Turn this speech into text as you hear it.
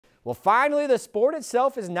Well, finally, the sport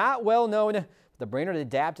itself is not well known. The Brainerd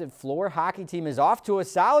adapted floor hockey team is off to a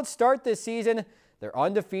solid start this season. They're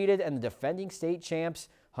undefeated and the defending state champs,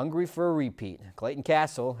 hungry for a repeat. Clayton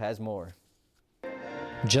Castle has more.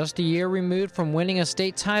 Just a year removed from winning a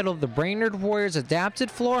state title, the Brainerd Warriors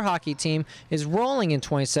adapted floor hockey team is rolling in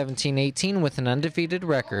 2017-18 with an undefeated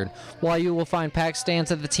record. While you will find packed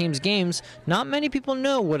stands at the team's games, not many people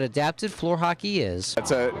know what adapted floor hockey is.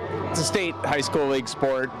 It's a state high school league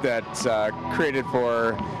sport that's created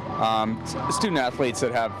for student athletes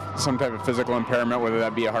that have some type of physical impairment, whether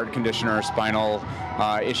that be a heart condition or a spinal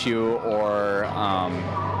issue, or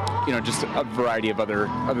just a variety of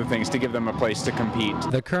other things to give them a place to compete.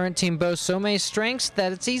 The current team boasts so many strengths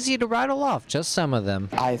that it's easy to rattle off just some of them.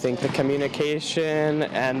 I think the communication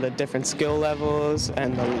and the different skill levels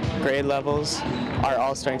and the grade levels are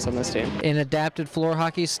all strengths on this team. In adapted floor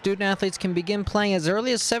hockey, student athletes can begin playing as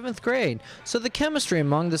early as 7th grade, so the chemistry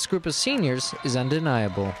among this group of seniors is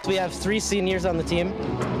undeniable. We have 3 seniors on the team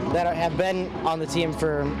that have been on the team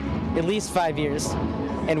for at least 5 years,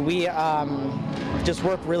 and we just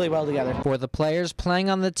work really well together. For the players, playing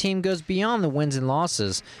on the team goes beyond the wins and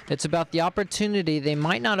losses. It's about the opportunity they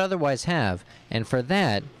might not otherwise have, and for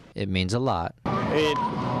that, it means a lot. It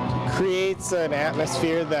creates an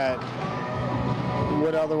atmosphere that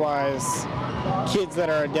would otherwise kids that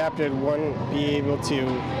are adapted wouldn't be able to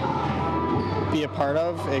be a part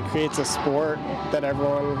of. It creates a sport that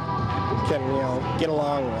everyone can get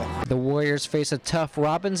along with. The Warriors face a tough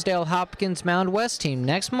Robbinsdale-Hopkins Mound West team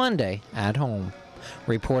next Monday at home.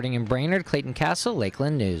 Reporting in Brainerd, Clayton Castle,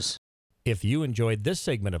 Lakeland News. If you enjoyed this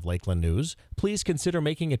segment of Lakeland News, please consider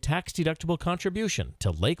making a tax-deductible contribution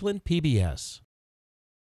to Lakeland PBS.